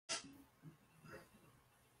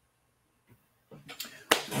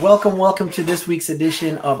Welcome to this week's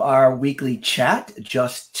edition of our weekly chat,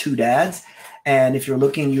 Just Two Dads. And if you're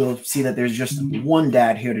looking, you'll see that there's just one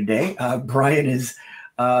dad here today. Brian is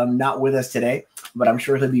not with us today, but I'm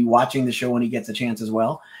sure he'll be watching the show when he gets a chance as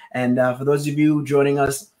well. And for those of you joining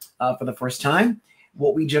us for the first time,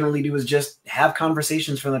 what we generally do is just have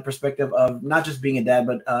conversations from the perspective of not just being a dad,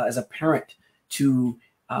 but as a parent to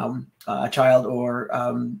a child or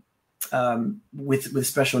with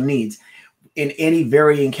special needs in any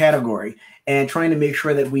varying category, and trying to make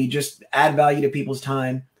sure that we just add value to people's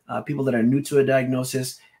time, people that are new to a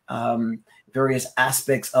diagnosis, various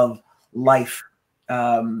aspects of life,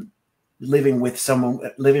 living with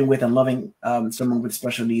and loving someone with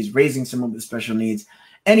special needs, raising someone with special needs,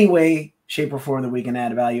 any way, shape, or form that we can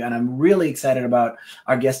add value. And I'm really excited about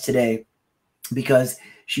our guest today because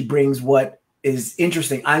she brings what is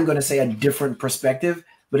interesting. I'm going to say a different perspective,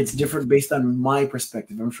 but it's different based on my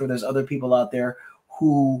perspective. I'm sure there's other people out there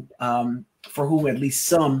who, for whom at least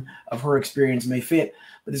some of her experience may fit,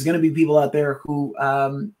 but there's going to be people out there who,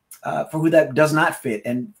 for who that does not fit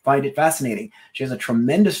and find it fascinating. She has a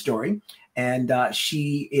tremendous story, and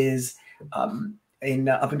she is up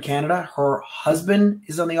in Canada. Her husband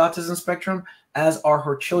is on the autism spectrum, as are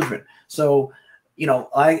her children. So, you know,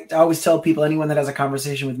 I always tell people, anyone that has a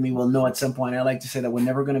conversation with me will know at some point. I like to say that we're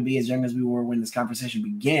never going to be as young as we were when this conversation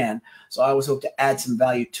began. So I always hope to add some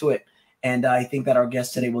value to it. And I think that our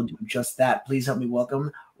guest today will do just that. Please help me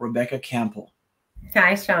welcome Rebecca Campol.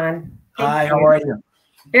 Hi, Shawn. Hi, how are you?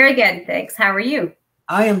 Very good, thanks. How are you?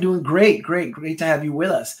 I am doing great. Great to have you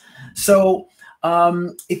with us. So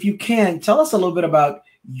if you can, tell us a little bit about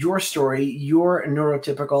your story. You're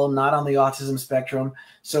neurotypical, not on the autism spectrum.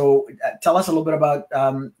 So tell us a little bit about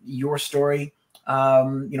your story,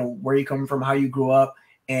 you know, where you come from, how you grew up,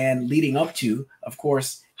 and leading up to, of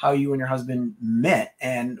course, how you and your husband met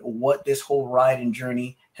and what this whole ride and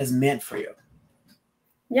journey has meant for you.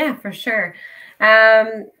 Yeah, for sure.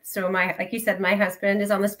 So like you said, my husband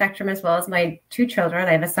is on the spectrum as well as my two children.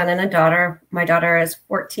 I have a son and a daughter. My daughter is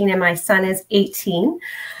 14 and my son is 18.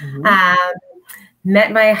 Mm-hmm.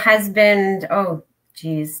 Met my husband,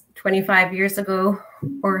 25 years ago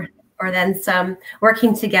or then some,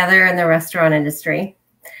 working together in the restaurant industry.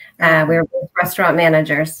 We were both restaurant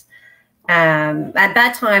managers. At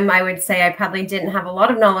that time, I would say I probably didn't have a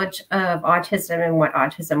lot of knowledge of autism and what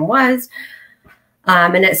autism was.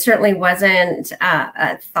 And it certainly wasn't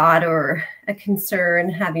a thought or a concern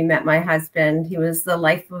having met my husband. He was the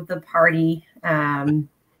life of the party,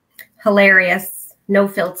 hilarious, no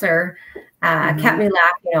filter, kept me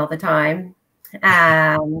laughing all the time,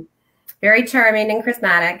 very charming and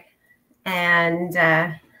charismatic. And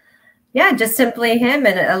yeah, just simply him,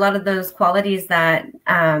 and a lot of those qualities that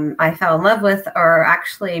I fell in love with are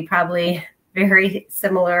actually probably very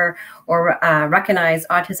similar or recognize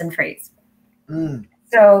autism traits.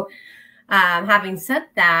 So having said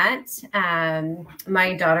that,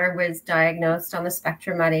 my daughter was diagnosed on the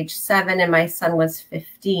spectrum at age 7 and my son was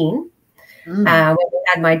 15. When we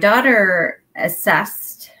had my daughter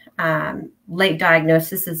assessed, late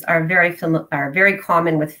diagnoses are very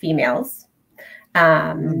common with females.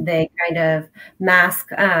 They kind of mask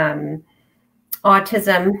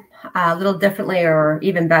autism a little differently or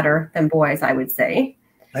even better than boys, I would say.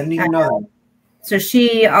 I didn't even know that. So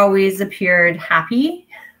she always appeared happy,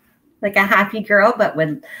 like a happy girl, but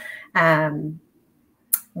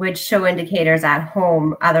would show indicators at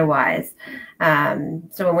home otherwise.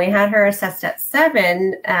 So when we had her assessed at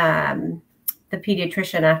 7, the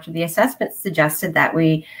pediatrician after the assessment suggested that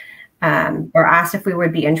we or asked if we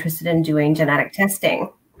would be interested in doing genetic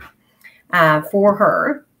testing for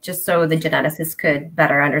her, just so the geneticist could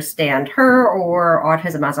better understand her or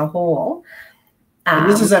autism as a whole. And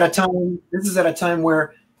this is at a time. This is at a time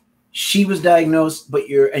where she was diagnosed, but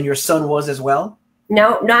your son was as well.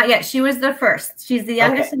 No, not yet. She was the first. She's the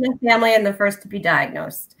youngest in the family and the first to be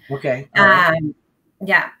diagnosed. Okay.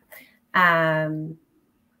 Yeah.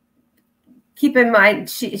 Keep in mind,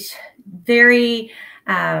 she's very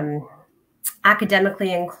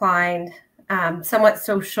academically inclined, somewhat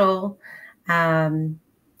social,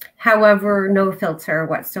 however, no filter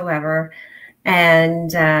whatsoever,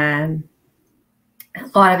 and a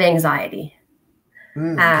lot of anxiety.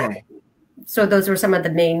 Okay. So those were some of the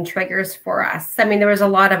main triggers for us. I mean, there was a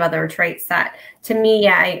lot of other traits that, to me,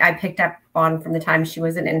 I picked up on from the time she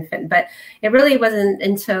was an infant. But it really wasn't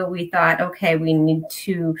until we thought, okay, we need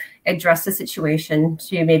to address the situation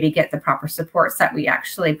to maybe get the proper supports that we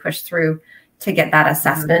actually pushed through to get that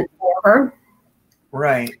assessment for her.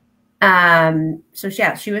 Right. So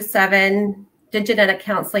yeah, she was 7, did genetic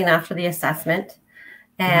counseling after the assessment.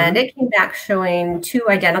 And it came back showing 2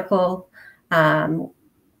 identical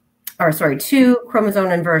two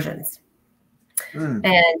chromosome inversions. And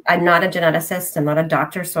I'm not a geneticist, I'm not a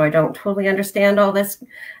doctor, so I don't totally understand all this.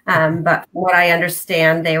 But what I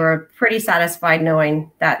understand, they were pretty satisfied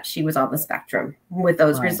knowing that she was on the spectrum with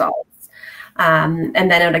those results. And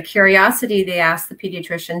then out of curiosity, they asked the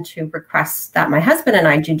pediatrician to request that my husband and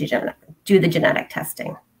I do the genetic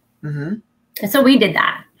testing. And so we did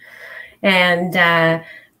that. And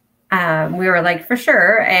we were like, for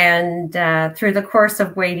sure. And through the course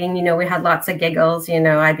of waiting, you know, we had lots of giggles. You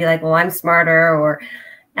know, I'd be like, well, I'm smarter, or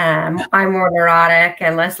I'm more neurotic,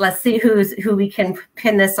 and let's see who we can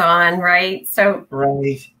pin this on, right? So,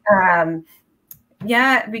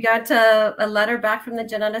 yeah, we got a letter back from the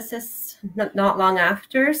geneticist not long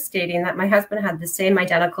after, stating that my husband had the same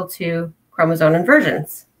identical 2 chromosome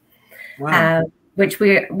inversions, which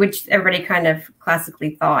everybody kind of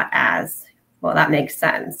classically thought as, well, that makes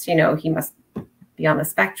sense. You know, he must be on the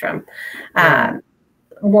spectrum.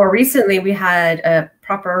 More recently, we had a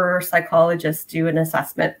proper psychologist do an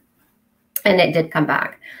assessment, and it did come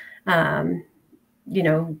back, you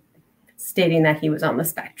know, stating that he was on the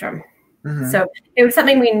spectrum. So it was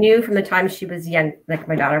something we knew from the time she was young, like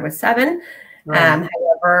my daughter was 7.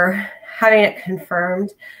 However, having it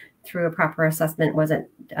confirmed through a proper assessment wasn't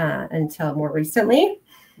until more recently.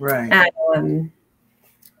 But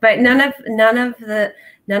none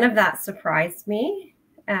of that surprised me.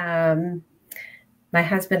 My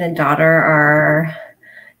husband and daughter are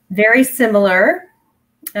very similar.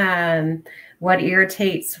 What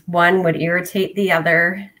irritates one would irritate the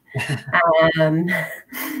other.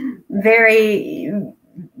 Very,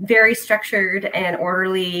 very structured and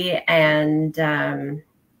orderly, and so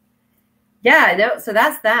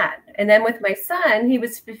that's that. And then with my son, he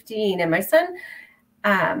was 15, and my son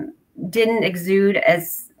didn't exude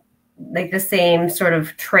as like the same sort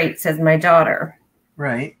of traits as my daughter.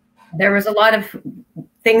 There was a lot of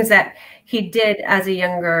things that he did as a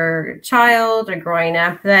younger child or growing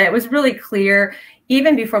up that it was really clear.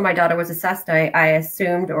 Even before my daughter was assessed, I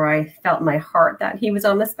assumed, or I felt in my heart, that he was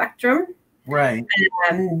on the spectrum.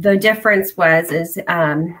 The difference is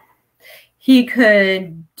he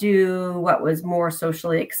could do what was more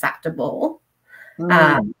socially acceptable.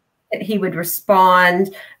 He would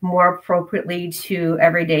respond more appropriately to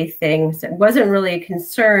everyday things. It wasn't really a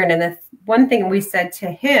concern. And the one thing we said to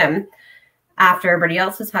him after everybody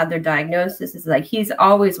else has had their diagnosis is like, he's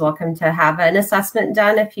always welcome to have an assessment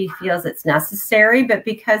done if he feels it's necessary. But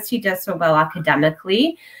because he does so well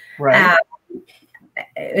academically,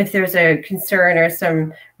 if there's a concern or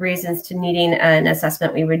some reasons to needing an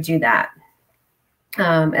assessment, we would do that.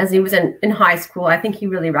 As he was in high school, I think he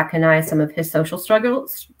really recognized some of his social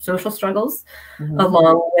struggles,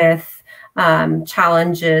 along with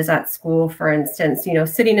challenges at school. For instance, you know,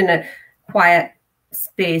 sitting in a quiet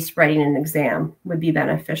space writing an exam would be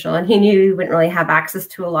beneficial, and he knew he wouldn't really have access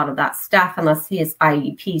to a lot of that stuff unless his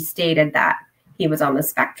IEP stated that he was on the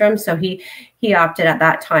spectrum. So he opted at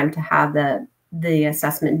that time to have the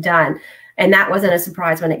assessment done, and that wasn't a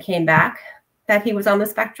surprise when it came back that he was on the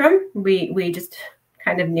spectrum. We just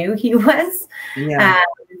kind of knew he was.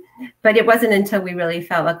 But it wasn't until we really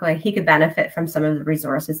felt like he could benefit from some of the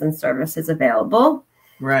resources and services available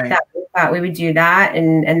that we thought we would do that,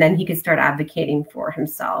 and then he could start advocating for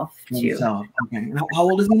himself too. Okay. How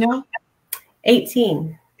old is he now?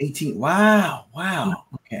 18. 18. Wow.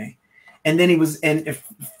 Okay. And then he was, and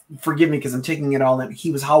forgive me because I'm taking it all in.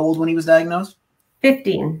 He was how old when he was diagnosed?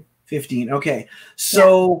 15. 15. Okay.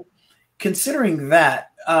 So considering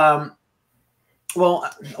that, well,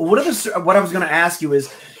 what I was going to ask you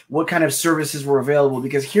is what kind of services were available,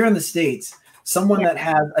 because here in the States, someone that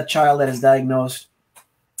has a child that is diagnosed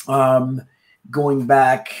going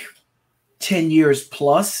back 10 years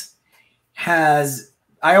plus I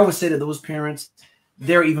always say to those parents,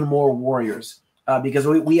 they're even more warriors because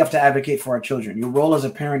we have to advocate for our children. Your role as a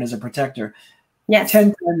parent is a protector. 10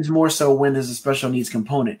 times more so when there's a special needs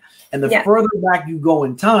component. And the further back you go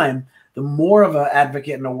in time, the more of an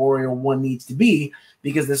advocate and a warrior one needs to be,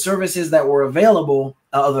 because the services that were available,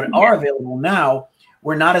 that are available now,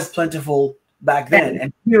 were not as plentiful back then.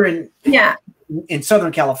 And here in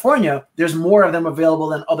Southern California, there's more of them available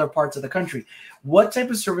than other parts of the country. What type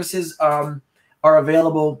of services are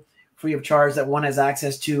available free of charge that one has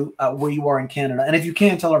access to where you are in Canada? And if you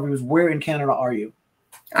can, tell our viewers, where in Canada are you?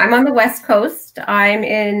 I'm on the West Coast. I'm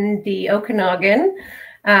in the Okanagan,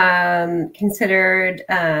 considered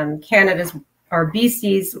Canada's or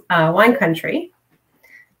BC's wine country.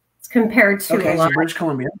 It's compared to a lot. So British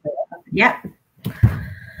Columbia.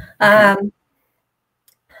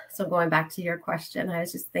 So going back to your question, I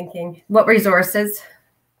was just thinking what resources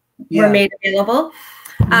were made available.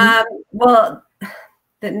 Well,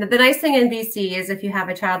 the nice thing in BC is if you have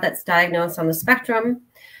a child that's diagnosed on the spectrum,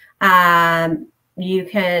 you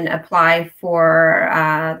can apply for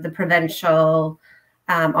the provincial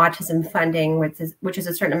autism funding, which is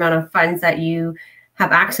a certain amount of funds that you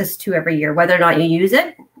have access to every year. Whether or not you use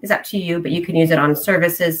it is up to you, but you can use it on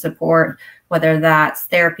services, support, whether that's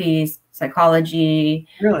therapies, psychology,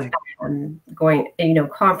 Really? going,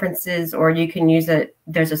 conferences, or you can use it.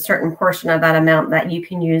 There's a certain portion of that amount that you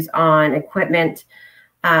can use on equipment.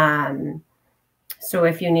 So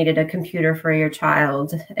if you needed a computer for your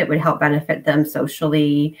child, it would help benefit them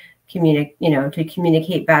socially, to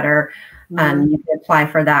communicate better. You can apply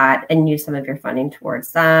for that and use some of your funding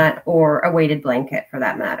towards that, or a weighted blanket for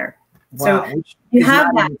that matter. Wow, so you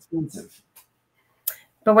have that. Expensive.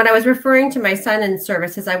 But when I was referring to my son in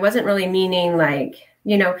services, I wasn't really meaning like,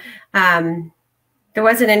 there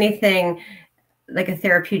wasn't anything like a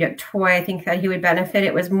therapeutic toy I think that he would benefit.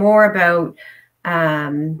 It was more about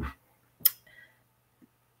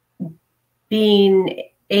being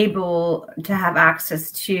able to have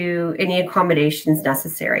access to any accommodations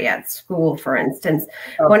necessary at school, for instance.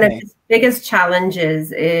 Okay. One of his biggest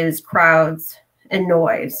challenges is crowds and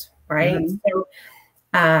noise, right? So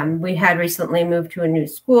we had recently moved to a new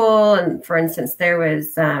school, and for instance, there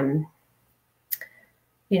was,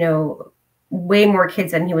 way more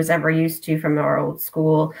kids than he was ever used to from our old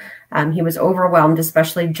school. He was overwhelmed,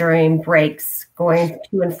 especially during breaks, going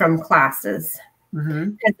to and from classes.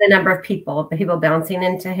 Because the number of people bouncing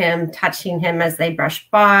into him, touching him as they brush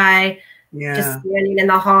by, just standing in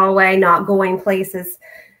the hallway, not going places.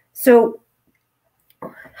 So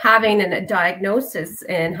having a diagnosis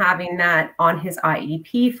and having that on his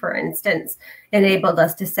IEP, for instance, enabled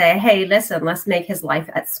us to say, hey, listen, let's make his life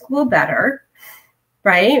at school better,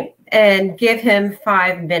 right? And give him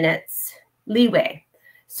 5 minutes leeway.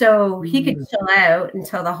 So he could chill out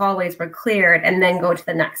until the hallways were cleared and then go to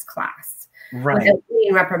the next class. Right. Without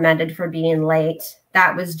being reprimanded for being late.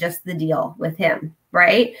 That was just the deal with him,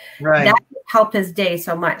 right? Right. That helped his day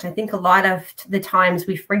so much. I think a lot of the times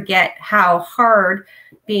we forget how hard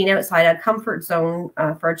being outside a comfort zone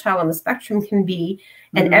for a child on the spectrum can be,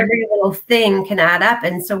 and every little thing can add up.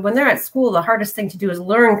 And so when they're at school, the hardest thing to do is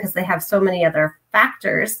learn because they have so many other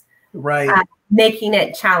factors. Right. Making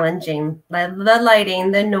it challenging. The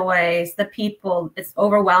lighting, the noise, the people, it's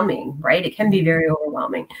overwhelming, right? It can be very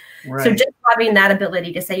overwhelming. Right. So just having that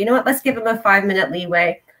ability to say, you know what, let's give him a 5-minute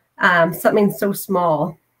leeway. Something so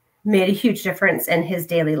small made a huge difference in his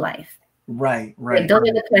daily life. Right, right. Those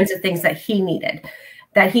are the kinds of things that he needed,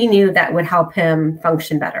 that he knew that would help him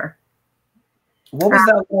function better. What was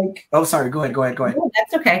that like? Oh, sorry. Go ahead. No,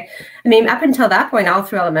 that's okay. I mean, up until that point, all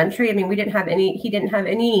through elementary, I mean, he didn't have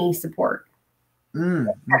any support.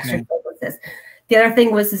 Okay. The other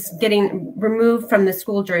thing was getting removed from the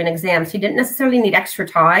school during exams. He didn't necessarily need extra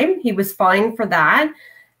time. He was fine for that,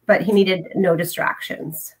 but he needed no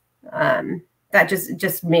distractions. That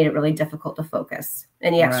just made it really difficult to focus.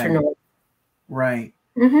 Any extra noise. Right.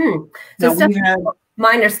 So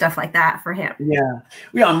minor stuff like that for him. Yeah.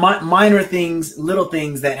 Minor things, little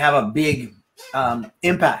things that have a big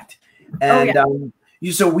impact. And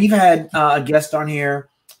so we've had a guest on here,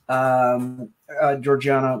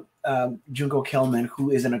 Georgiana Junko Kelman,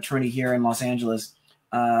 who is an attorney here in Los Angeles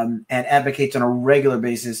and advocates on a regular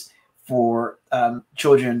basis for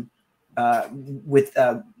children with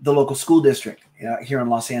the local school district here in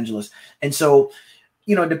Los Angeles. And so,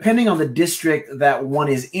 depending on the district that one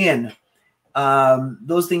is in,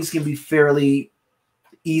 those things can be fairly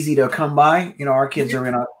easy to come by. Our kids are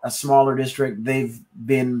in a smaller district. They've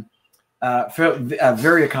been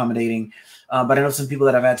very accommodating. But I know some people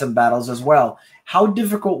that have had some battles as well. How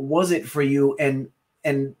difficult was it for you? And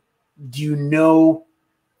do you know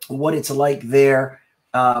what it's like there?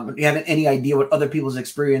 Do you have any idea what other people's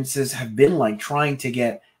experiences have been like trying to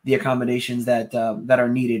get the accommodations that are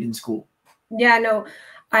needed in school? Yeah, no,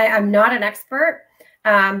 I'm not an expert,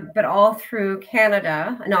 but all through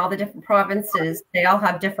Canada and all the different provinces, they all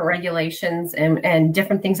have different regulations and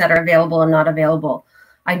different things that are available and not available.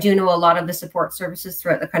 I do know a lot of the support services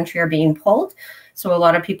throughout the country are being pulled. So a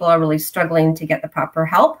lot of people are really struggling to get the proper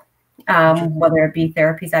help, whether it be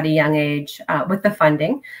therapies at a young age with the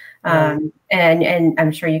funding. And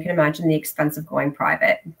I'm sure you can imagine the expense of going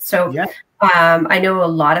private. So I know a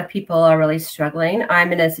lot of people are really struggling.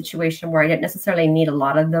 I'm in a situation where I didn't necessarily need a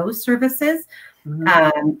lot of those services.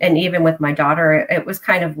 And even with my daughter, it was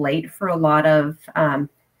kind of late for a lot of,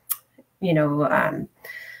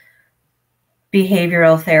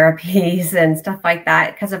 behavioral therapies and stuff like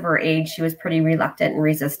that. Because of her age, she was pretty reluctant and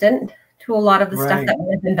resistant to a lot of the stuff that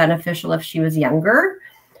would have been beneficial if she was younger.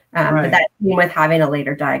 But that came with having a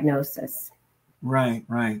later diagnosis. Right.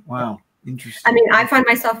 Right. Wow. Interesting. I mean, I find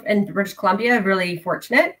myself in British Columbia really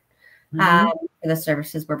fortunate for the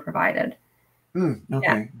services were provided.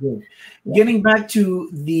 Okay, good. Getting back to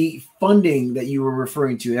the funding that you were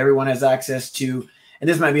referring to, everyone has access to, and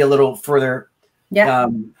this might be a little further, you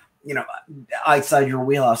know, outside your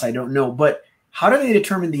wheelhouse. I don't know, but how do they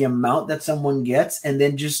determine the amount that someone gets? And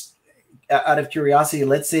then just out of curiosity,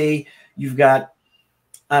 let's say you've got,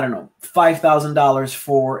 I don't know, $5,000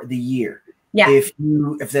 for the year. Yeah.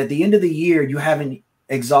 If at the end of the year you haven't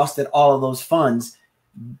exhausted all of those funds,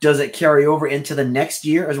 does it carry over into the next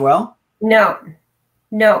year as well? No.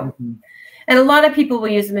 And a lot of people will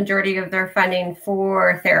use the majority of their funding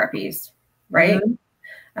for therapies, right?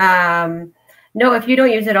 No, if you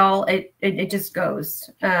don't use it all, it just goes.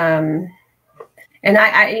 And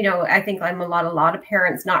I think I'm a lot of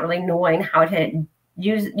parents not really knowing how to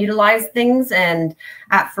utilize things. And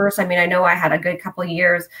at first, I mean, I know I had a good couple of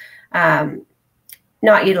years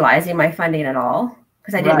not utilizing my funding at all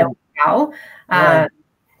because I didn't know how.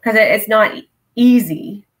 Because it's not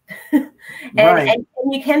easy. And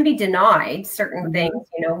you can be denied certain things.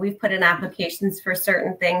 You know, we've put in applications for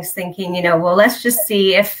certain things thinking, you know, well, let's just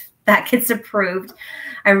see if that gets approved.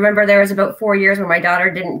 I remember there was about 4 years where my daughter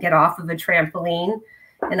didn't get off of a trampoline.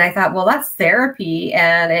 And I thought, well, that's therapy.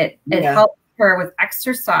 And it helped her with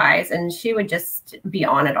exercise. And she would just be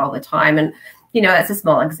on it all the time. And, you know, that's a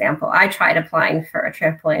small example. I tried applying for a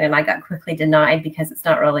trampoline and I got quickly denied because it's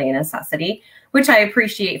not really a necessity, which I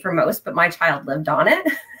appreciate for most, but my child lived on it.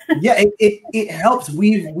 Yeah, it helps.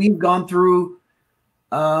 We've gone through,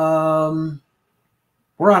 we're on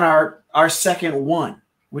our second one,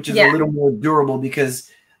 which is a little more durable because,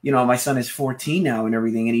 you know, my son is 14 now and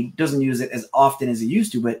everything, and he doesn't use it as often as he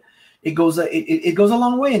used to, but it goes a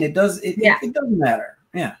long way, and it doesn't matter.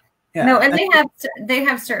 Yeah. No, and they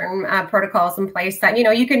have certain protocols in place that, you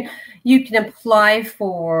know, you can apply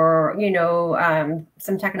for, you know,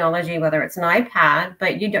 some technology, whether it's an iPad,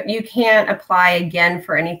 but you can't apply again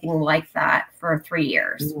for anything like that for 3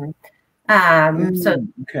 years. So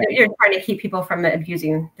you're trying to keep people from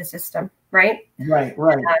abusing the system, right? Right.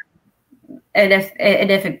 And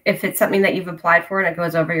if it's something that you've applied for and it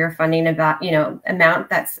goes over your funding about, you know, amount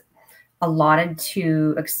that's allotted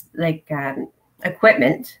to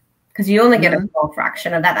equipment, because you only get a small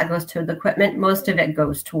fraction of that goes to the equipment. Most of it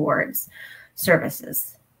goes towards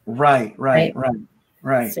services. Right.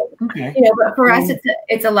 So, you know, but for us,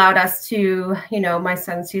 it's allowed us to, you know, my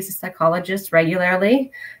son sees a psychologist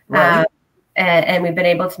regularly, and we've been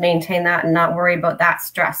able to maintain that and not worry about that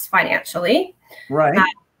stress financially,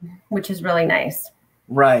 which is really nice.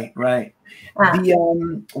 Right.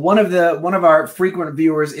 The one of our frequent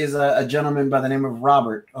viewers is a gentleman by the name of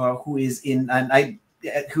Robert, who is in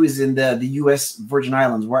the U.S. Virgin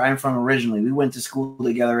Islands, where I'm from originally. We went to school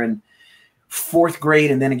together in 4th grade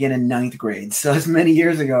and then again in 9th grade. So it's many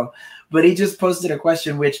years ago. But he just posted a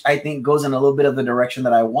question, which I think goes in a little bit of the direction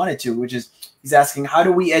that I wanted to, which is he's asking, how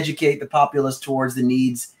do we educate the populace towards the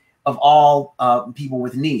needs of all people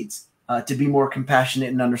with needs to be more compassionate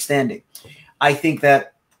and understanding? I think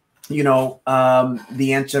that, you know,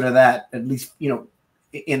 the answer to that, at least, you know,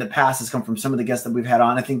 in the past, has come from some of the guests that we've had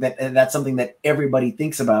on. I think that that's something that everybody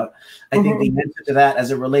thinks about. I think the answer to that,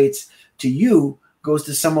 as it relates to you, goes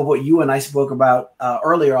to some of what you and I spoke about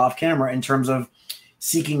earlier off camera in terms of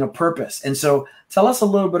seeking a purpose. And so tell us a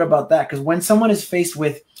little bit about that, because when someone is faced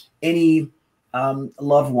with any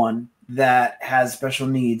loved one that has special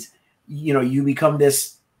needs, you know, you become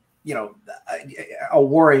this, you know, a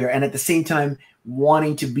warrior, and at the same time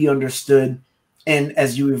wanting to be understood, and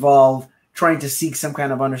as you evolve, trying to seek some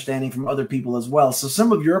kind of understanding from other people as well. So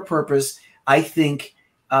some of your purpose, I think,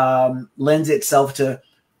 lends itself to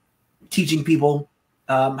teaching people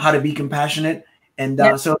how to be compassionate. And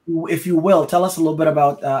so if you will, tell us a little bit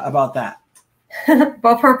about that.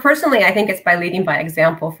 Well, personally, I think it's by leading by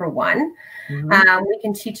example, for one. We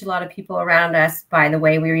can teach a lot of people around us by the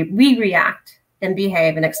way we react and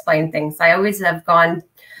behave and explain things. I always have gone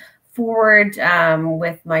forward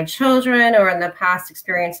with my children, or in the past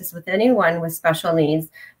experiences with anyone with special needs,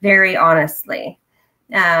 very honestly.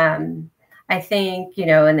 I think, you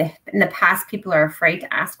know, in the past, people are afraid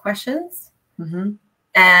to ask questions.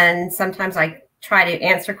 And sometimes I try to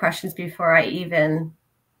answer questions before I even,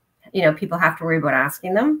 you know, people have to worry about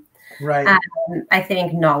asking them. I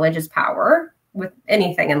think knowledge is power with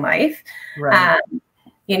anything in life.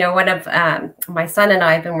 You know, one of my son and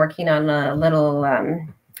I have been working on a little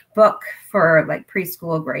book for like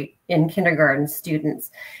preschool grade in kindergarten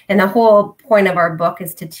students. And the whole point of our book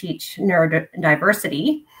is to teach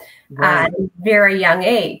neurodiversity at a very young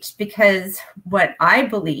age, because what I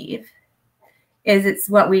believe is it's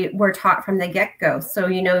what we were taught from the get-go. So,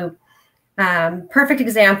 you know, perfect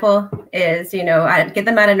example is, you know, I'd get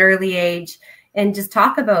them at an early age and just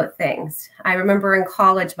talk about things. I remember in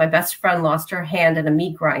college, my best friend lost her hand in a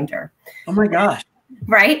meat grinder. Oh my gosh.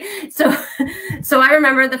 Right. So I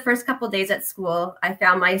remember the first couple of days at school, I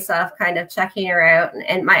found myself kind of checking her out,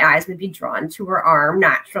 and my eyes would be drawn to her arm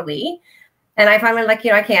naturally. And I finally like,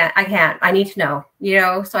 you know, I need to know, you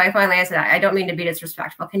know. So I said, I don't mean to be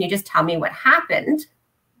disrespectful. Can you just tell me what happened?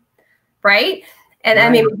 Right. And I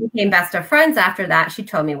mean, we became best of friends after that. She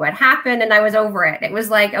told me what happened and I was over it. It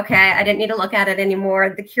was like, okay, I didn't need to look at it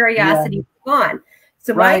anymore. The curiosity was gone.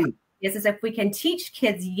 So my is if we can teach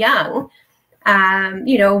kids young,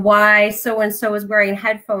 you know, why so-and-so is wearing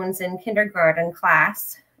headphones in kindergarten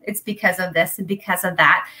class, it's because of this and because of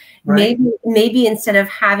that. Right. Maybe instead of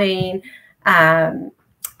having a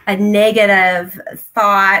negative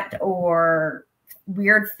thought or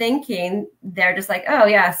weird thinking, they're just like, oh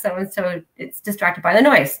yeah, so-and-so, it's distracted by the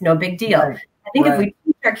noise, no big deal. Right. I think if we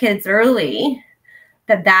teach our kids early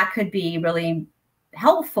that could be really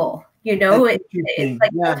helpful, you know. It's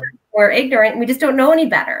like we're ignorant, we just don't know any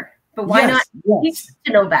better, but why not teach them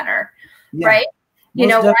to know better? Right. You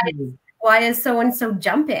know, why is so-and-so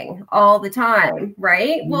jumping all the time?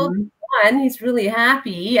 Right. Well, one, he's really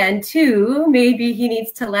happy, and two, maybe he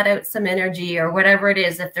needs to let out some energy or whatever it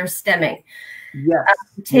is if they're stemming.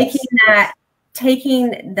 Taking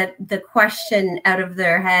the question out of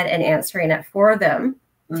their head and answering it for them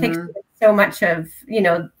takes so much of, you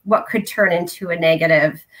know, what could turn into a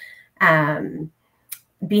negative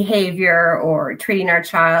behavior, or treating our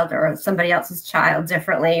child or somebody else's child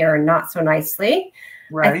differently or not so nicely.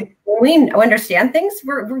 Right. When we understand things,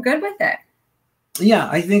 we're good with it. Yeah,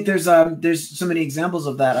 I think there's so many examples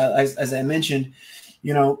of that. As I mentioned,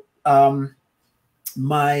 you know,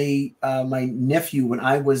 my nephew, when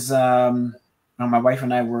I was my wife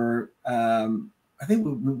and I were I think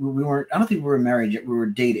we weren't, I don't think we were married yet, we were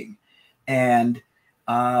dating. And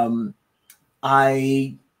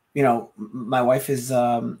you know, my wife is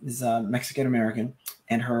Mexican American,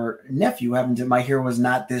 and her nephew happened to, my hair was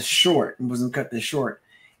not this short, it wasn't cut this short.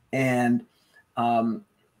 And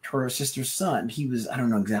her sister's son, he was, I don't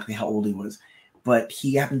know exactly how old he was, but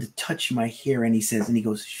he happened to touch my hair, and he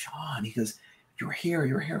goes, Shawn, he goes, your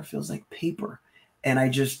hair feels like paper. And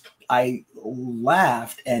I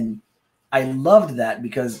laughed, and I loved that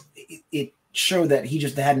because it showed that he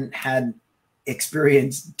just hadn't had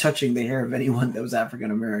experience touching the hair of anyone that was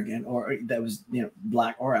African American, or that was, you know,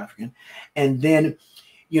 Black or African. And then,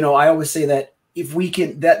 you know, I always say that if we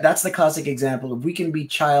can, that's the classic example. If we can be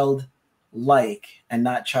childlike and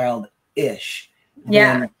not childish,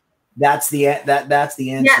 then that's the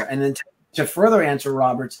answer. Yeah. And then to further answer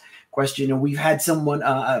Robert's question, you know, we've had someone,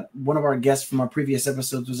 one of our guests from our previous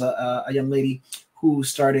episodes was a young lady who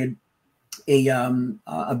started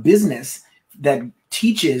a business that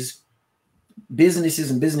teaches businesses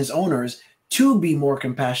and business owners to be more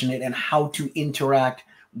compassionate and how to interact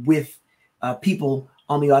with people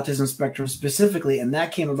on the autism spectrum specifically. And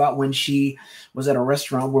that came about when she was at a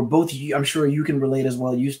restaurant where both, I'm sure you can relate as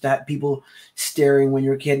well, used to have people staring when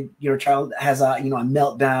your child has a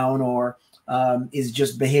meltdown or is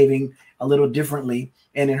just behaving a little differently.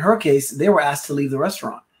 And in her case, they were asked to leave the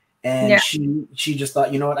restaurant. And she just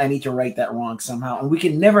thought, you know what, I need to right that wrong somehow. And we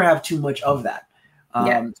can never have too much of that. So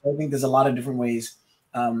I think there's a lot of different ways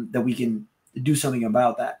that we can do something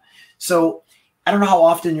about that. So I don't know how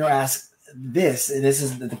often you're asked this, and this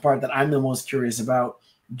is the part that I'm the most curious about,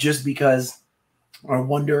 just because I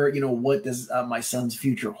wonder, you know, what does my son's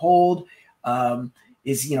future hold?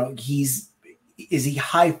 Is he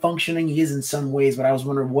high functioning? He is in some ways, but I was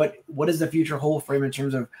wondering what does the future hold for him in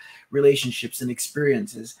terms of relationships and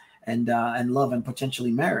experiences and love and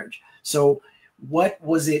potentially marriage. So what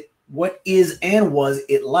is and was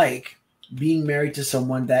it like being married to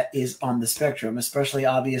someone that is on the spectrum, especially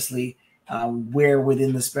obviously where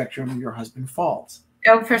within the spectrum your husband falls?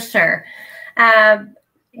 Oh, for sure.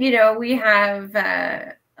 You know, we have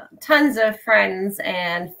tons of friends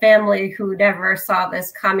and family who never saw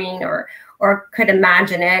this coming or could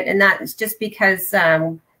imagine it. And that's just because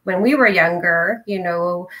when we were younger, you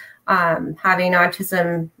know, having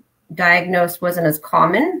autism diagnosed wasn't as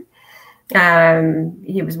common.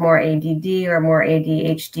 He was more ADD or more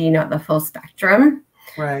ADHD, not the full spectrum.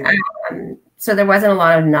 Right. So there wasn't a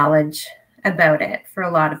lot of knowledge about it for a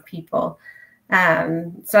lot of people.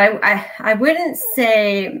 So I wouldn't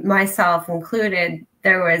say, myself included,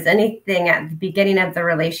 there was anything at the beginning of the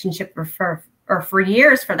relationship or for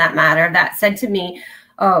years for that matter that said to me,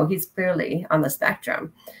 oh, he's clearly on the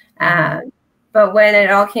spectrum. But when it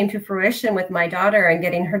all came to fruition with my daughter and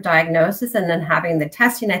getting her diagnosis and then having the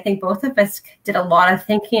testing, I think both of us did a lot of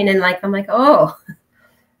thinking, and I'm like, oh,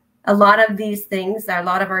 a lot of these things, a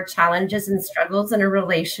lot of our challenges and struggles in a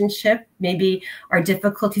relationship, maybe our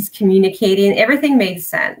difficulties communicating, everything made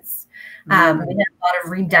sense. We had a lot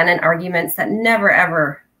of redundant arguments that never,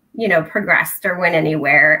 ever, progressed or went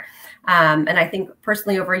anywhere. And I think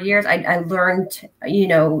personally over years, I learned,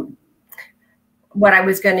 what I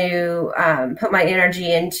was going to put my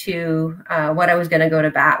energy into, what I was going to go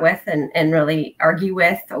to bat with and really argue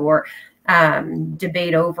with or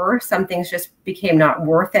debate over. Some things just became not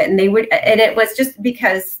worth it. And it was just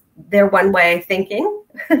because they're one way of thinking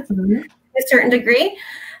to a certain degree.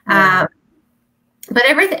 But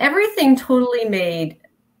everything totally made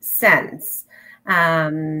sense.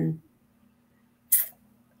 Him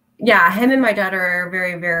and my daughter are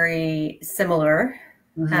very, very similar.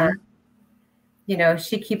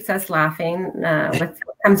 She keeps us laughing with what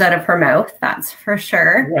comes out of her mouth. That's for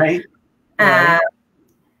sure. Right. But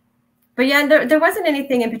yeah, there wasn't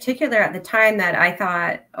anything in particular at the time that I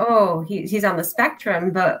thought, oh, he's on the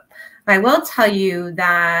spectrum. But I will tell you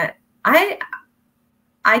that I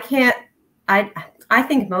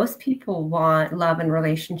think most people want love and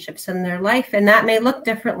relationships in their life, and that may look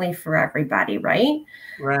differently for everybody, right?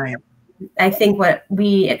 Right. I think what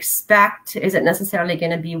we expect isn't necessarily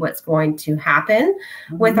going to be what's going to happen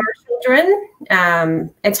with our children.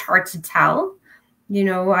 It's hard to tell.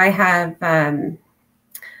 I have I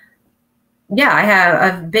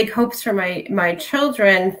have big hopes for my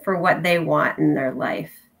children for what they want in their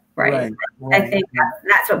life. Right. I think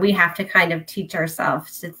that's what we have to kind of teach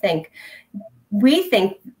ourselves to think. We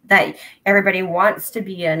think that everybody wants to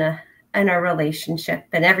be in a relationship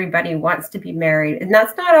and everybody wants to be married, and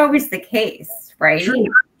that's not always the case, right?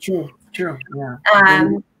 True. Yeah.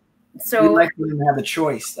 So we like them to have a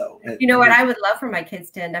choice, though. What I would love for my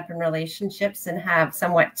kids to end up in relationships and have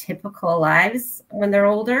somewhat typical lives when they're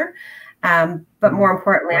older. But more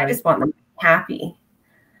importantly, I just want them to be happy.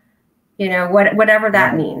 Whatever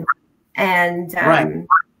that means. And I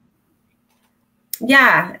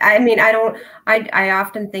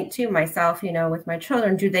often think to myself, with my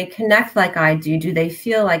children, do they connect like I do? Do they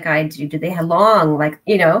feel like I do? Do they long like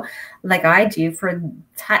I do for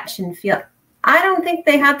touch and feel? I don't think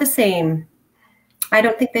they have the same. I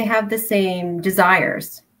don't think they have the same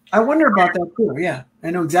desires. I wonder about that too. Yeah,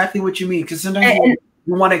 I know exactly what you mean, because sometimes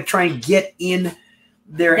you want to try and get in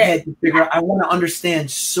their head to figure out. I want to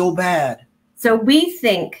understand so bad. So we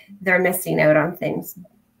think they're missing out on things,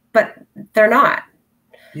 but they're not.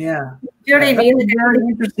 Yeah. You know what I mean? That's a very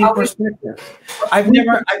interesting perspective. I've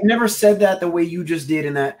never said that the way you just did,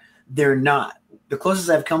 in that they're not. The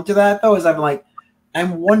closest I've come to that, though, is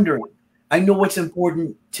I'm wondering. I know what's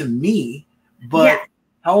important to me, but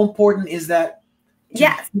how important is that to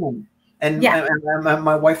him? And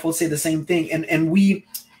my wife will say the same thing. And we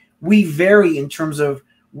vary in terms of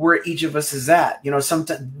where each of us is at.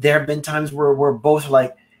 Sometimes there have been times where we're both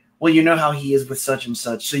like, well, you know how he is with such and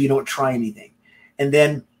such, so you don't try anything. And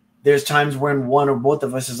then there's times when one or both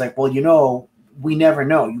of us is like, well, we never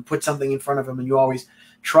know. You put something in front of him and you always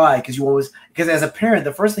try, because as a parent,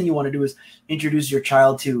 the first thing you want to do is introduce your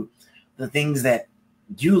child to the things that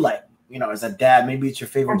you like. As a dad, maybe it's your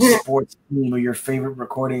favorite sports team or your favorite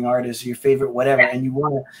recording artist or your favorite whatever. And you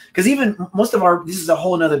want to, because even most of this is a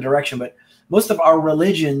whole nother direction, but most of our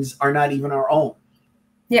religions are not even our own.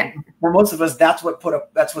 Yeah. For most of us, that's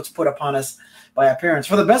what's put upon us by our parents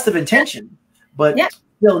for the best of intention, but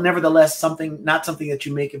still, nevertheless, not something that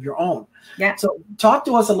you make of your own. Yeah. So talk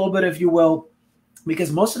to us a little bit, if you will,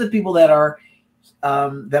 because most of the people that are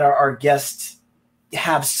our guests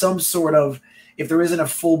have some sort of, if there isn't a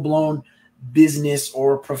full-blown business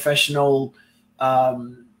or professional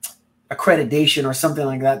accreditation or something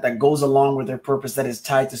like that goes along with their purpose that is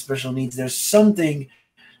tied to special needs, there's something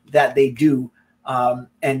that they do.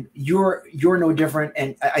 And you're no different.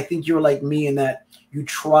 And I think you're like me in that you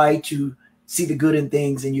try to see the good in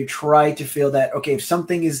things, and you try to feel that, okay, if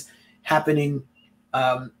something is happening,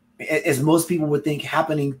 as most people would think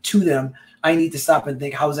happening to them, I need to stop and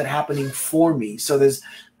think, how is it happening for me? So there's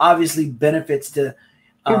obviously benefits to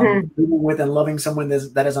living with and loving someone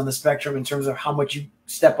that is on the spectrum, in terms of how much you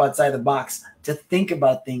step outside the box to think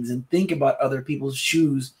about things and think about other people's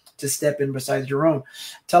shoes to step in besides your own.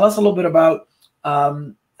 Tell us a little bit about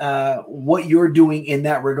what you're doing in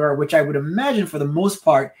that regard, which I would imagine for the most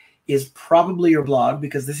part is probably your blog,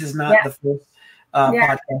 because this is not the first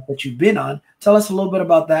podcast that you've been on. Tell us a little bit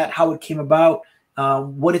about that, how it came about,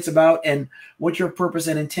 what it's about, and what your purpose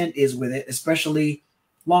and intent is with it, especially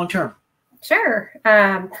long term. Sure.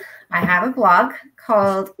 I have a blog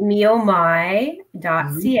called meomai.ca.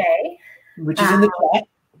 Which is in the chat.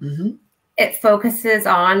 Mm-hmm. It focuses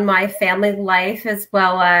on my family life, as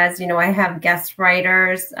well as, I have guest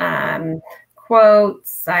writers,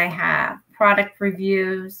 quotes, I have product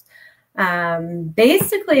reviews.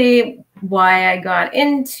 Basically, why I got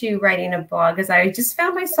into writing a blog is I just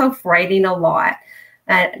found myself writing a lot.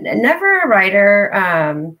 Never a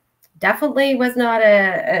writer. Definitely was not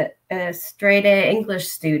a straight A English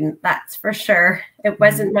student, that's for sure. It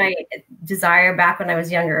wasn't my desire back when I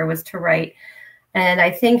was younger, was to write. And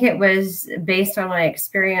I think it was based on my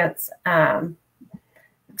experiences that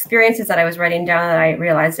I was writing down that I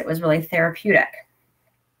realized it was really therapeutic.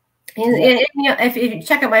 And if you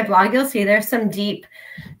check out my blog, you'll see there's some deep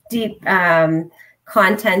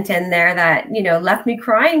content in there that, left me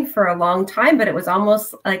crying for a long time, but it was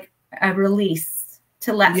almost like a release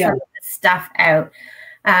to let some of this stuff out.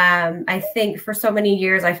 I think for so many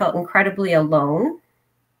years, I felt incredibly alone.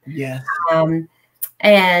 Yeah.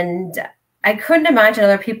 And I couldn't imagine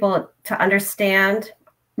other people to understand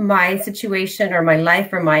my situation or my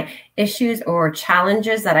life or my issues or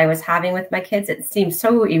challenges that I was having with my kids. It seemed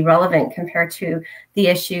so irrelevant compared to the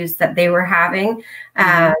issues that they were having.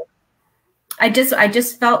 I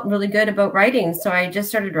just felt really good about writing. So I just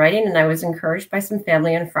started writing, and I was encouraged by some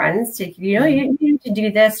family and friends to, you need to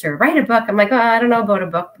do this or write a book. I'm like, oh, I don't know about a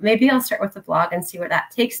book. Maybe I'll start with a blog and see where that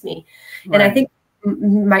takes me. Right. And I think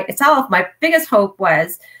my biggest hope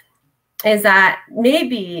is that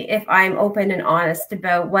maybe if I'm open and honest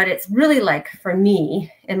about what it's really like for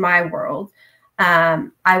me in my world,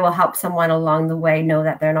 I will help someone along the way know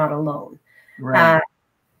that they're not alone. Right.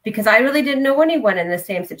 Because I really didn't know anyone in the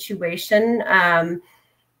same situation. I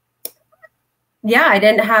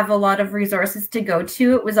didn't have a lot of resources to go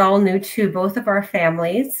to. It was all new to both of our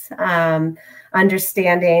families.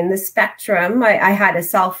 Understanding the spectrum, I had to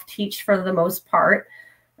self-teach for the most part.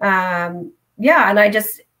 And I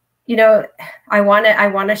just, I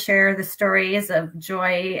want to share the stories of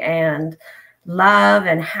joy and love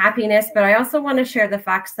and happiness, but I also want to share the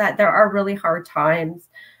facts that there are really hard times.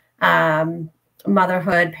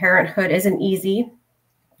 Motherhood, parenthood isn't easy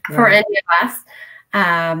for any of us.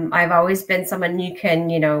 I've always been someone you can,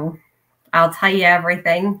 I'll tell you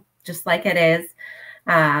everything just like it is,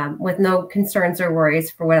 with no concerns or worries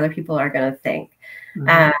for what other people are going to think.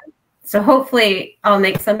 So hopefully I'll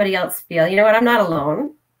make somebody else feel, I'm not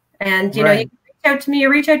alone. And, you can reach out to me or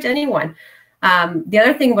reach out to anyone. The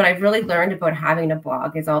other thing, what I've really learned about having a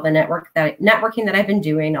blog is all the networking that I've been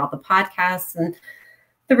doing, all the podcasts and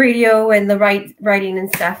the radio and the writing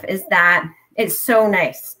and stuff, is that it's so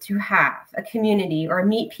nice to have a community or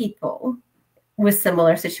meet people with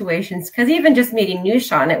similar situations. Because even just meeting you,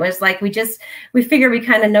 Shawn, it was like we figure we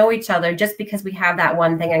kind of know each other just because we have that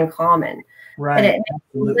one thing in common. Right. And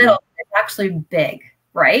it's actually big,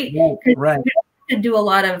 right? Right. We don't have to do a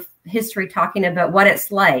lot of history talking about what it's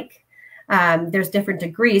like. There's different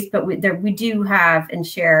degrees, but we do have and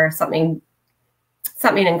share something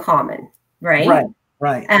in common, right?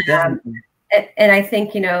 Right. And I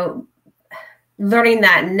think, learning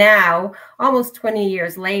that now, almost 20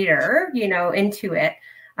 years later, into it,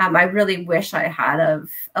 I really wish I had have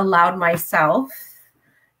allowed myself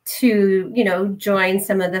to, join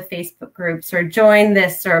some of the Facebook groups or join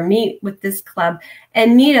this or meet with this club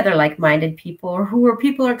and meet other like-minded people or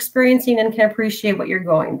people are experiencing and can appreciate what you're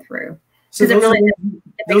going through. So those are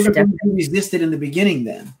things you resisted in the beginning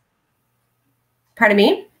then? Pardon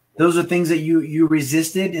me? Those are things that you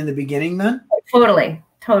resisted in the beginning then? Totally.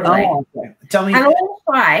 Oh, okay. Tell me. I'm a little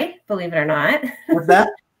shy, believe it or not. What's that?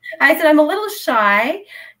 I said I'm a little shy,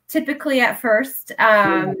 typically at first.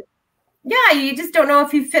 You just don't know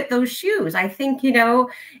if you fit those shoes. I think,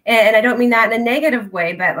 and I don't mean that in a negative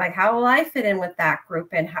way, but like, how will I fit in with that group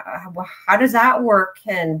and how does that work?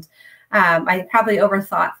 And I probably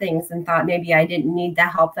overthought things and thought maybe I didn't need the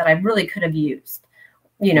help that I really could have used,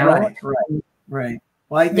 Right.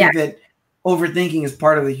 Well, I think that overthinking is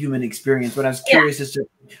part of the human experience, but I was curious as to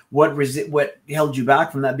what held you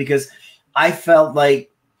back from that, because I felt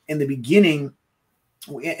like in the beginning,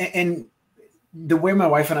 and the way my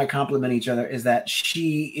wife and I complement each other is that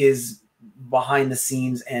she is behind the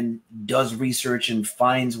scenes and does research and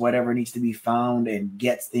finds whatever needs to be found and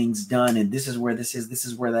gets things done. And this is where this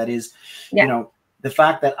is where that is. The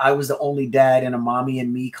fact that I was the only dad in a mommy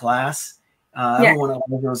and me class, everyone else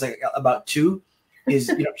was like about two,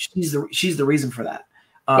 is she's the reason for that.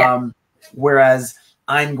 Whereas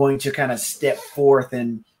I'm going to kind of step forth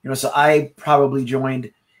and so I probably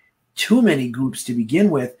joined too many groups to begin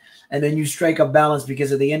with, and then you strike a balance,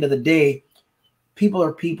 because at the end of the day, people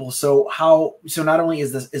are people. So not only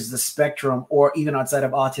is the spectrum, or even outside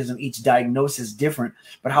of autism, each diagnosis different,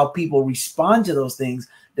 but how people respond to those things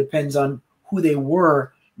depends on who they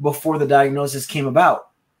were before the diagnosis came about.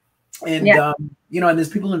 And you know, and there's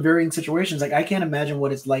people in varying situations. Like, I can't imagine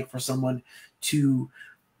what it's like for someone to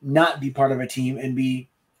not be part of a team and be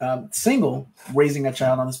single, raising a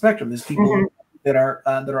child on the spectrum. There's people that are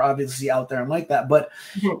obviously out there and like that, but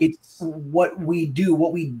it's what we do,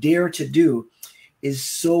 what we dare to do, is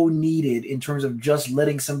so needed in terms of just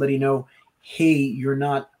letting somebody know, hey, you're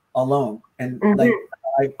not alone. And like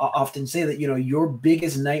I often say that, you know, your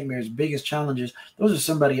biggest nightmares, biggest challenges, those are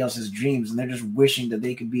somebody else's dreams, and they're just wishing that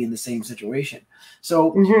they could be in the same situation.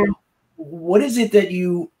 So what is it that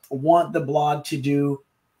you want the blog to do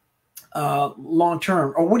long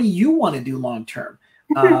term, or what do you want to do long term,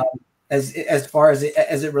 as far as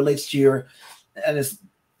it relates to your, and this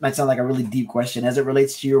might sound like a really deep question, as it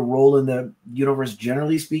relates to your role in the universe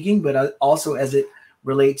generally speaking, but also as it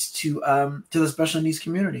relates to the special needs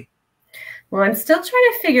community? Well, I'm still trying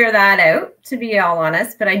to figure that out, to be all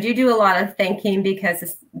honest, but I do a lot of thinking,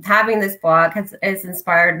 because having this blog has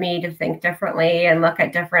inspired me to think differently and look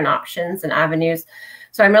at different options and avenues.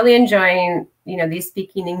 So I'm really enjoying, you know, these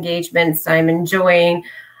speaking engagements. I'm enjoying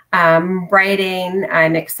writing.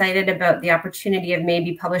 I'm excited about the opportunity of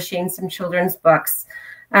maybe publishing some children's books.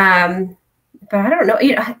 But I don't know,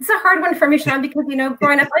 you know, it's a hard one for me, Shawn, because, you know,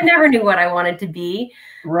 growing up, I never knew what I wanted to be.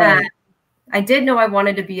 Right. I did know I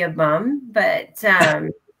wanted to be a mom, but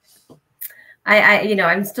I you know,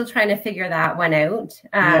 I'm still trying to figure that one out.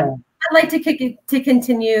 I'd like to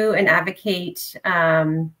continue and advocate.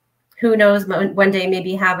 Who knows, one day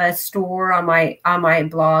maybe have a store on my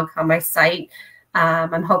blog, on my site.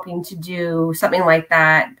 I'm hoping to do something like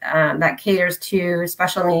that, that caters to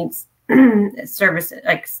special needs services,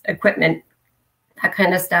 like equipment, that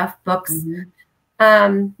kind of stuff, books.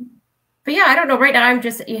 But yeah, I don't know. Right now, I'm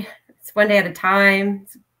just, it's one day at a time.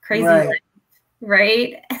 It's crazy, life,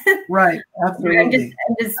 right? Right. Absolutely.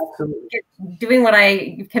 I'm just doing what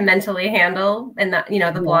I can mentally handle, and that, you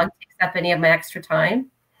know, the blog takes up any of my extra time.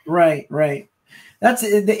 Right. That's,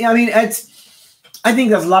 I mean, I think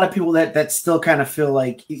there's a lot of people that still kind of feel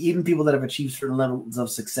like, even people that have achieved certain levels of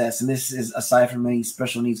success, and this is aside from any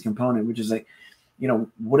special needs component, which is like, you know,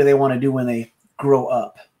 what do they want to do when they grow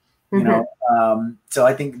up? You know, so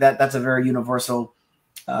I think that's a very universal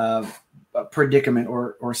predicament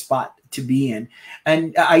or spot to be in.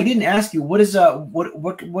 And I didn't ask you, what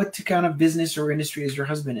what kind of business or industry is your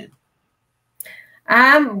husband in?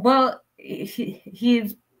 Well,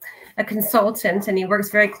 he's a consultant, and he works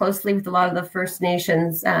very closely with a lot of the First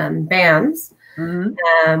Nations bands.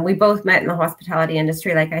 We both met in the hospitality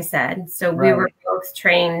industry, like I said. So we were both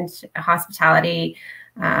trained hospitality.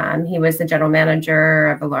 He was the general manager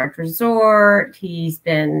of a large resort. He's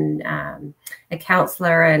been a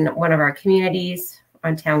counselor in one of our communities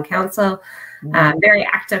on town council. Very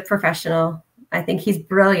active professional. I think he's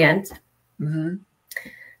brilliant.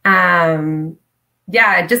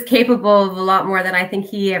 Yeah, just capable of a lot more than I think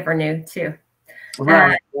he ever knew too.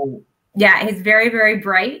 Yeah, he's very, very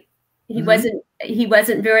bright. He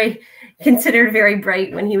wasn't very considered very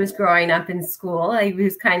bright when he was growing up in school. He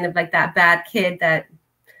was kind of like that bad kid that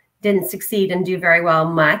didn't succeed and do very well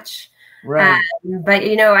much. But,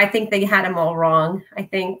 you know, I think they had him all wrong. I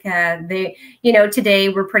think they, you know, today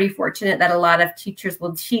we're pretty fortunate that a lot of teachers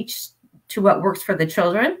will teach to what works for the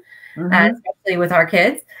children, especially with our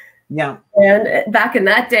kids. Yeah. And back in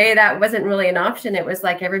that day, that wasn't really an option. It was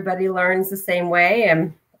like everybody learns the same way.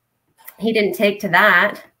 And he didn't take to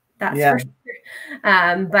that. That's for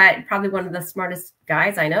sure. But probably one of the smartest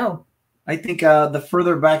guys I know. I think the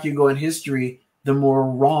further back you go in history, the more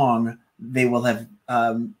wrong they will have.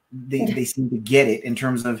 They seem to get it in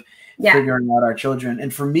terms of figuring out our children.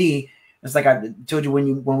 And for me, it's like I told you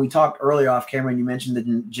when we talked earlier off camera, and you mentioned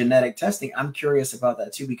the genetic testing. I'm curious about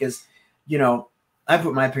that too, because, you know, I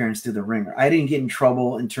put my parents through the ringer. I didn't get in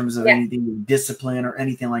trouble in terms of anything with discipline or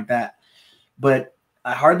anything like that, but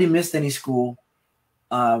I hardly missed any school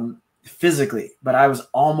physically, but I was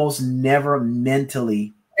almost never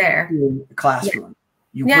mentally there in the classroom.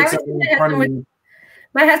 You put something in front of me.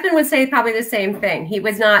 My husband would say probably the same thing. He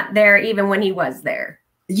was not there even when he was there.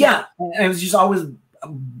 Yeah. And it was just always,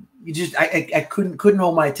 I couldn't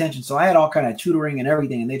hold my attention. So I had all kind of tutoring and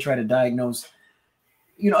everything, and they try to diagnose,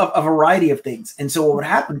 you know, a variety of things. And so what would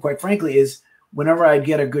happen, quite frankly, is whenever I'd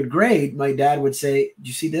get a good grade, my dad would say, "Do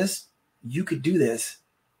you see this? You could do this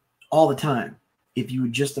all the time if you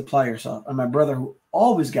would just apply yourself." And my brother, who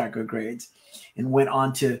always got good grades and went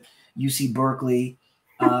on to UC Berkeley,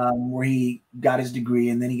 where he got his degree,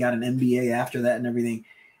 and then he got an MBA after that and everything.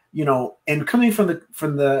 you know, and coming from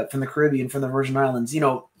the Caribbean, from the Virgin Islands, you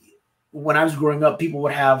know, when I was growing up, people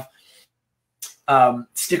would have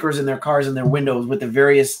stickers in their cars and their windows with the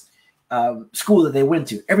various school that they went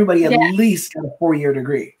to. Everybody at least got a 4-year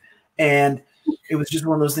degree, and it was just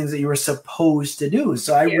one of those things that you were supposed to do.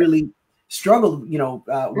 So I really struggled, you know,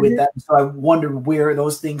 with that. So I wondered where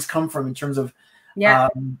those things come from in terms of,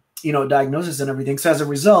 you know, diagnosis and everything. So as a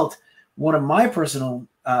result, one of my personal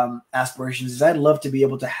aspirations is I'd love to be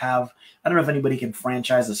able to have, I don't know if anybody can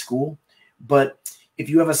franchise a school, but if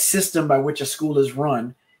you have a system by which a school is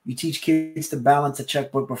run, you teach kids to balance a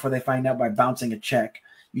checkbook before they find out by bouncing a check.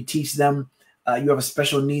 You teach them, you have a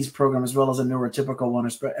special needs program as well as a neurotypical one,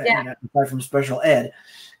 aside from special ed.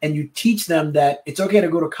 And you teach them that it's okay to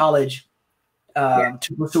go to college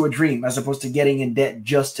to pursue a dream as opposed to getting in debt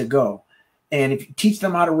just to go. And if you teach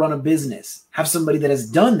them how to run a business, have somebody that has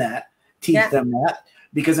done that, teach them that.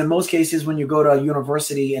 Because in most cases, when you go to a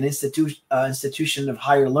university, an institution of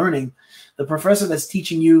higher learning, the professor that's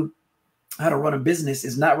teaching you how to run a business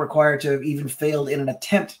is not required to have even failed in an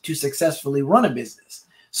attempt to successfully run a business.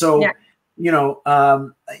 So, you know,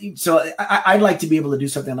 so I'd like to be able to do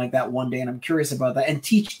something like that one day. And I'm curious about that and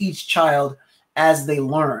teach each child as they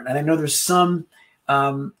learn. And I know there's some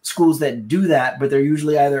schools that do that, but they're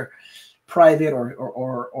usually either private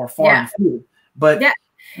or far and few. But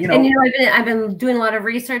you know, and you know, I've been doing a lot of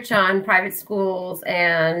research on private schools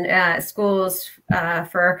and schools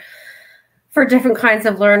for different kinds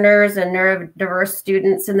of learners and neurodiverse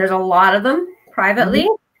students, and there's a lot of them privately.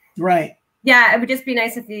 Right. Yeah, it would just be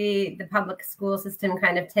nice if the public school system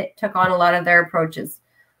kind of took on a lot of their approaches.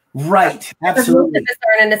 Right. Absolutely. Most of us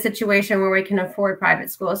aren't in a situation where we can afford private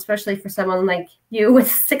school, especially for someone like you with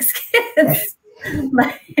 6 kids.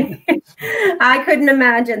 I couldn't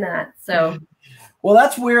imagine that. So. Well,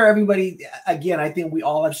 that's where everybody, again, I think we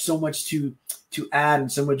all have so much to add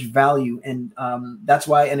and so much value. And that's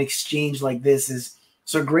why an exchange like this is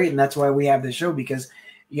so great. And that's why we have this show, because,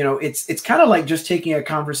 you know, it's kind of like just taking a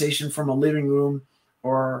conversation from a living room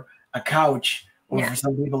or a couch, or for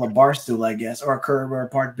some people, a bar stool, I guess, or a curb or a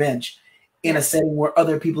park bench in a setting where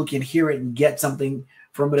other people can hear it and get something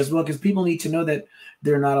from it as well. Because people need to know that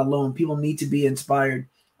they're not alone. People need to be inspired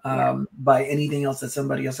by anything else that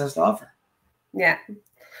somebody else has to offer. Yeah.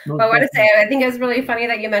 But I want to say, I think it was really funny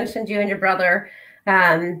that you mentioned you and your brother.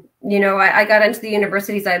 You know, I got into the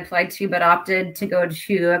universities I applied to, but opted to go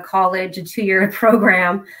to a college, a 2-year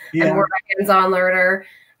program. I'm more a hands-on learner.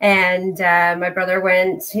 And my brother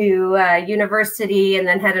went to university and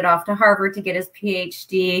then headed off to Harvard to get his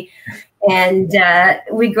PhD. And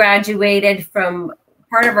we graduated from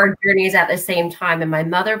part of our journeys at the same time. And my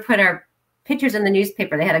mother put our pictures in the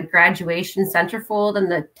newspaper. They had a graduation centerfold in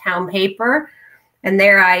the town paper. And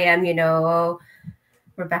there I am, you know,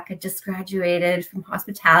 Rebecca just graduated from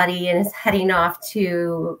hospitality and is heading off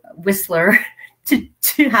to Whistler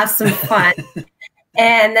to have some fun.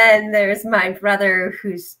 And then there's my brother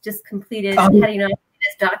who's just completed heading off to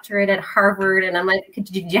his doctorate at Harvard. And I'm like,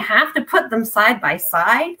 did you have to put them side by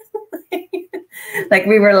side? Like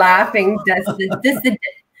we were laughing, this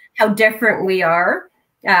how different we are.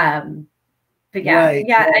 But you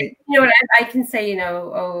know what I can say,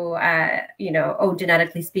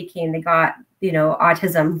 genetically speaking, they got, you know,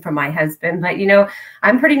 autism from my husband, but, you know,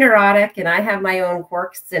 I'm pretty neurotic and I have my own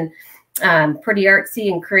quirks and pretty artsy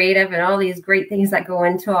and creative and all these great things that go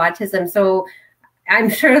into autism. So I'm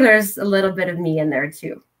sure there's a little bit of me in there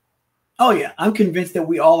too. Oh yeah. I'm convinced that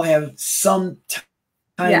we all have some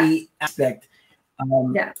tiny aspect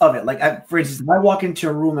of it. Like for instance, if I walk into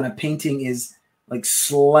a room and a painting is like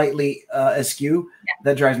slightly askew,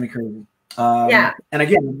 that drives me crazy. And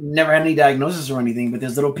again, never had any diagnosis or anything, but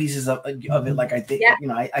there's little pieces of it. Like I think, you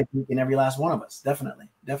know, I think in every last one of us, definitely.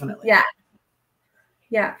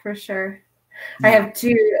 Yeah, for sure. I have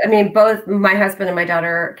two. I mean, both my husband and my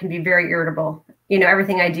daughter can be very irritable. You know,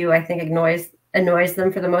 everything I do, I think annoys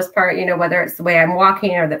them for the most part. You know, whether it's the way I'm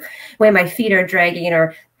walking or the way my feet are dragging,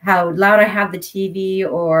 or how loud I have the TV,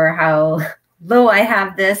 or how low I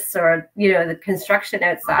have this, or, you know, the construction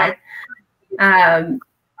outside.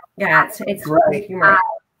 It's right.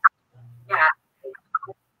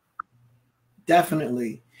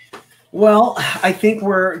 Definitely. Well, I think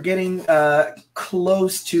we're getting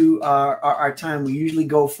close to our time. We usually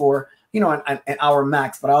go for, you know, an hour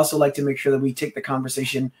max, but I also like to make sure that we take the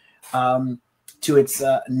conversation to its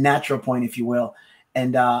natural point, if you will.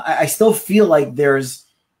 And I still feel like there's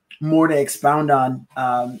more to expound on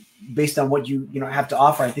based on what you have to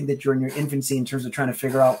offer. I think that you're in your infancy in terms of trying to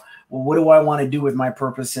figure out, well, what do I want to do with my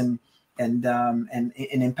purpose and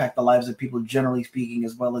impact the lives of people, generally speaking,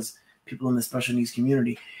 as well as people in the special needs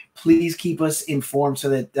community. Please keep us informed so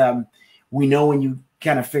that we know when you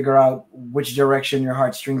kind of figure out which direction your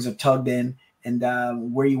heartstrings are tugged in, and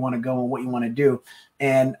where you want to go and what you want to do.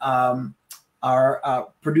 And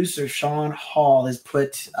our producer Shawn Hall has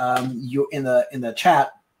put you in the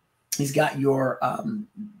chat. He's got your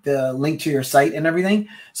the link to your site and everything.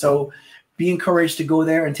 So be encouraged to go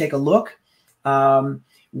there and take a look.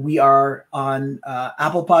 We are on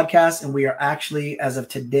Apple Podcasts, and we are actually, as of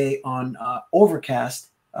today, on Overcast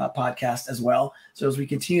podcast as well. So as we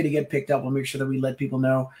continue to get picked up, we'll make sure that we let people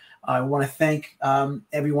know. I want to thank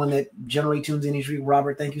everyone that generally tunes in each week.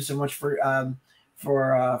 Robert, thank you so much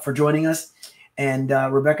for joining us. And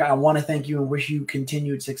Rebecca, I want to thank you and wish you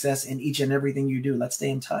continued success in each and everything you do. Let's stay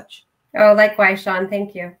in touch. Oh, likewise, Shawn.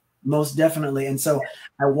 Thank you. Most definitely. And so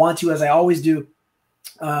I want to, as I always do,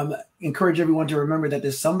 encourage everyone to remember that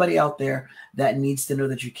there's somebody out there that needs to know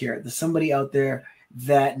that you care. There's somebody out there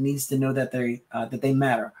that needs to know that they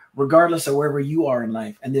matter, regardless of wherever you are in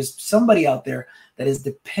life. And there's somebody out there that is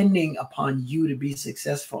depending upon you to be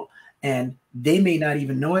successful, and they may not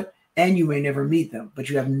even know it, and you may never meet them, but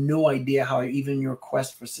you have no idea how even your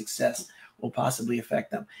quest for success will possibly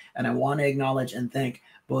affect them. And I want to acknowledge and thank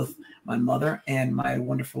both my mother and my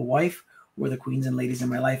wonderful wife, who are the queens and ladies in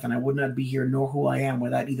my life, and I would not be here nor who I am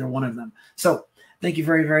without either one of them. So thank you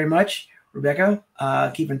very, very much, Rebecca.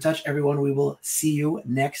 Keep in touch, everyone. We will see you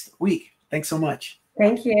next week. Thanks so much.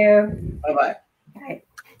 Thank you. Bye-bye. Bye.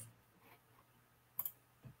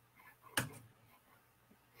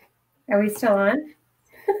 Are we still on?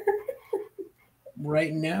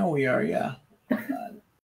 Right now we are, yeah.